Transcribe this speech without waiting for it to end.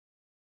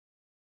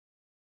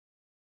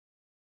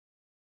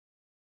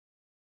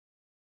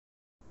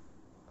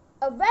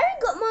A very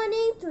good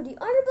morning to the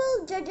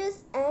honorable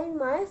judges and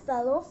my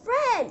fellow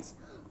friends.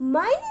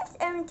 My name is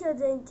Erin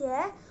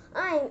Tildentia.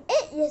 I am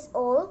 8 years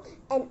old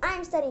and I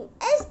am studying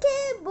SK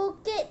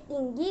Bukit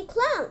Tinggi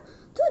Klang.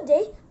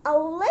 Today, I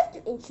would like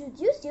to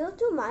introduce you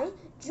to my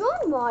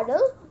drone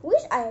model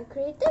which I have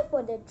created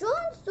for the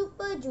Drone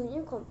Super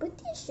Junior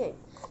competition.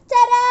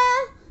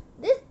 Ta-da!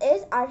 This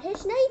is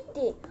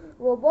RH19,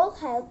 Robot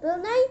Helper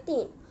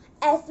 19.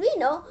 As we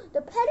know,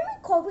 the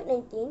pandemic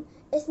COVID-19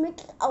 is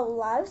making our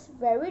lives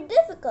very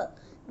difficult.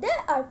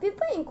 There are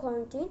people in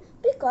quarantine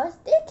because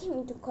they came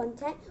into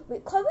contact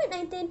with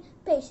COVID-19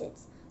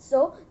 patients.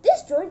 So,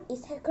 this drone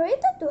is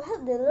created to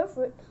help deliver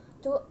food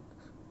to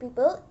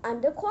people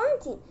under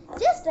quarantine,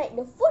 just like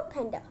the food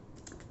panda.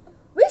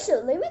 We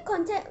should limit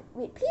contact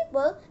with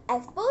people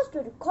exposed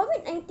to the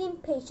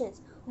COVID-19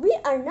 patients. We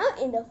are now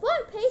in the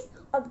fourth phase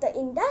of the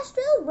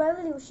Industrial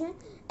Revolution,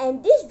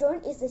 and this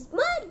drone is a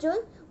smart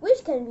drone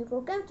which can be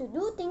programmed to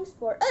do things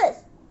for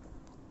us.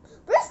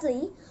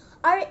 Firstly,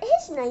 our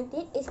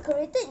RH19 is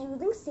created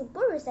using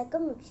simple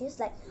recycled materials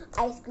like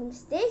ice cream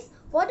sticks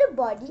for the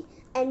body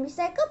and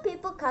recycled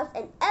paper cups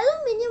and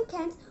aluminium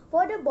cans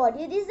for the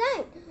body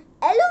design.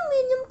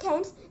 Aluminium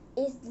cans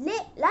is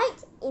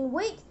light in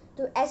weight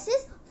to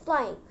assist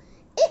flying.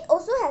 It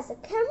also has a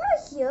camera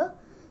here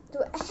to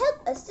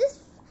help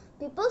assist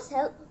people's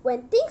health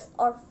when things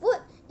or food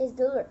is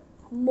delivered.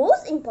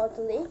 Most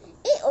importantly,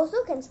 it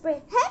also can spray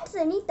hand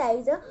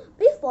sanitizer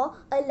before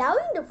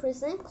allowing the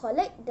person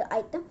collect the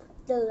item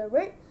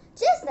delivered,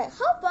 just like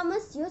how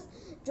farmers use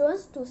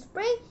drones to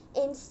spray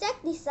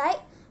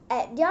insecticide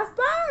at their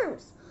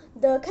farms.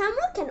 The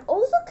camera can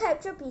also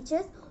capture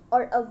pictures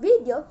or a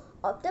video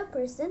of the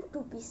person to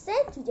be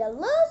sent to their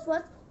loved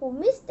ones who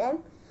miss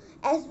them.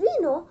 As we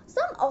know,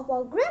 some of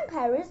our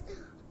grandparents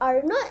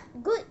are not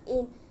good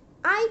in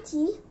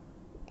IT,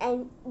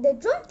 and the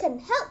drone can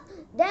help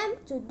them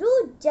to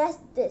do just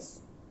this.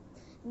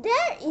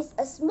 There is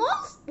a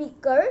small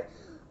speaker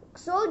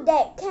so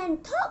that can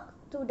talk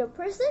to the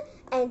person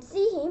and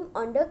see him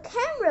on the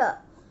camera.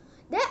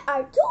 There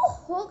are two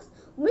hooks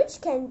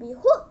which can be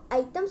hooked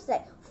items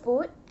like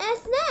food and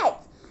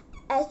snacks,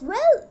 as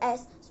well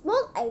as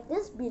small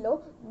items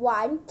below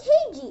 1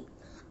 kg.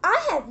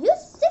 I have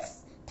used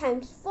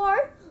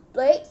 6x4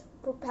 blades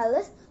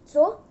propellers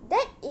so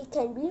that it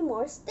can be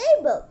more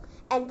stable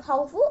and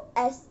powerful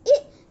as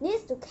it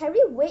needs to carry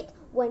weight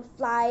when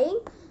flying.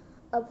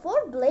 A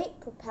 4-blade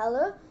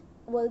propeller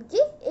will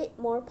give it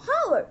more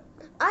power.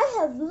 I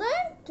have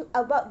learned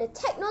about the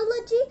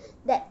technology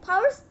that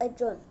powers a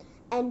drone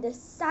and the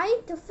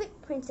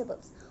scientific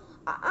principles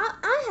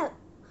I have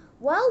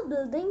while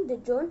building the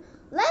drone.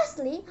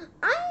 Lastly,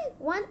 I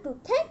want to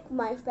thank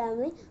my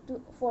family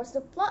for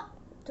support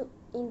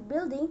in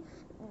building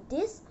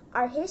this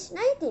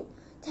RH19.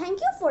 Thank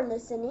you for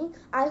listening.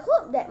 I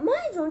hope that my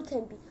drone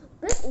can be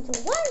built into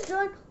one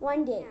drone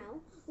one day. Now,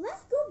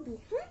 let's go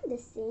behind the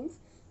scenes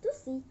to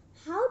see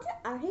how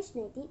the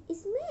RH19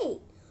 is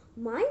made.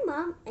 My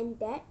mom and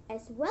dad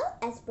as well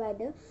as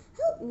brother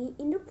helped me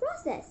in the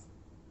process.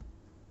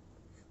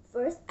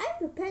 First, I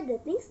prepared the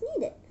things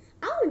needed.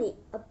 I will need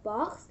a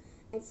box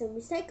and some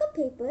recycled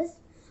papers,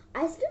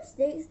 ice cream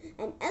sticks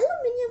and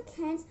aluminium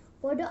cans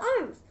for the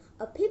arms,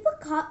 a paper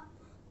cup,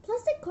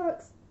 plastic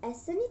corks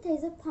as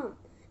sanitizer pump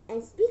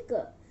and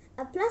speaker,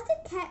 a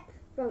plastic cap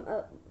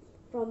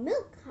from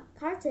milk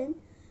carton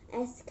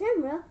as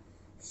camera,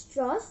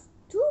 straws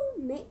to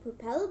make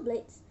propeller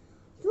blades,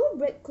 2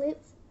 brake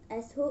clips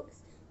as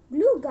hooks,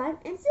 glue gun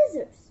and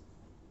scissors.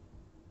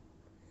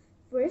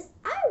 First,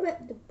 I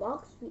wrapped the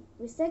box with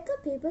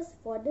recycled papers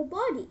for the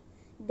body.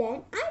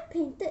 Then I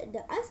painted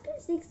the ice cream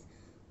sticks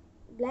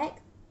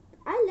black.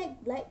 I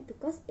like black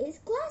because it's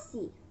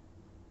classy.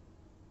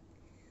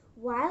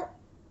 While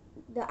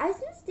the ice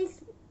cream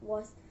sticks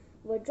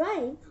were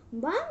drying,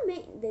 Mom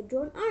made the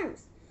drone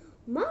arms.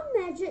 Mom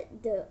measured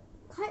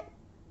cut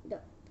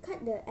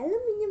the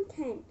aluminium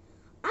can.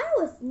 I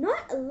was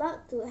not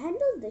allowed to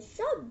handle the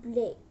sharp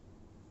blade.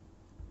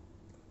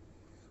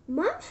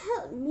 Mom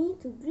helped me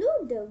to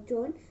glue the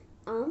drone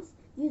arms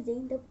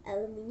using the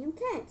aluminium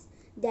cans.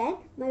 Then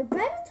my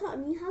brother taught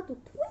me how to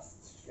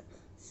twist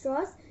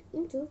straws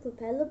into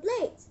propeller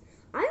blades.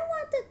 I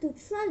wanted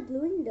to try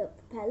gluing the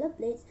propeller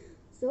blades,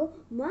 so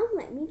Mom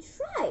let me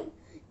try.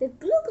 The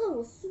glue gun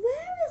was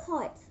very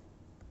hot.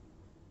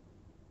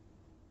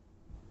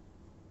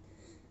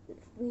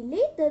 We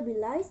later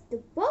realized the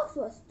box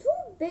was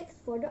too big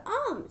for the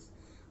arms.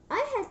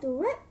 I had to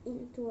wrap it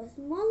into a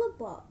smaller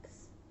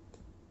box.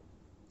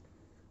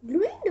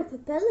 Gluing the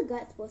propeller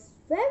guards was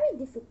very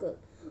difficult.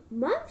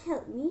 Mom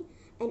helped me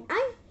and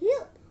I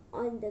held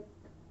on the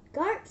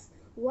guards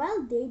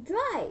while they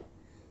dried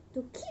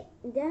to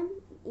keep them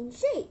in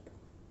shape.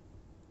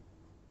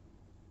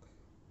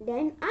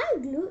 Then I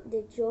glued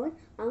the drone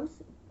arms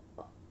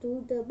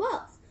to the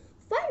box.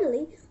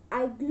 Finally,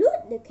 I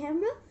glued the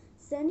camera,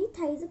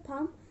 sanitizer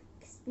pump,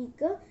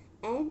 speaker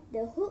and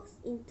the hooks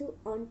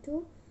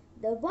onto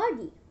the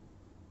body.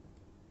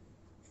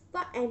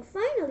 And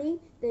finally,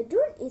 the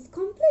drone is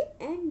complete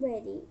and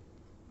ready.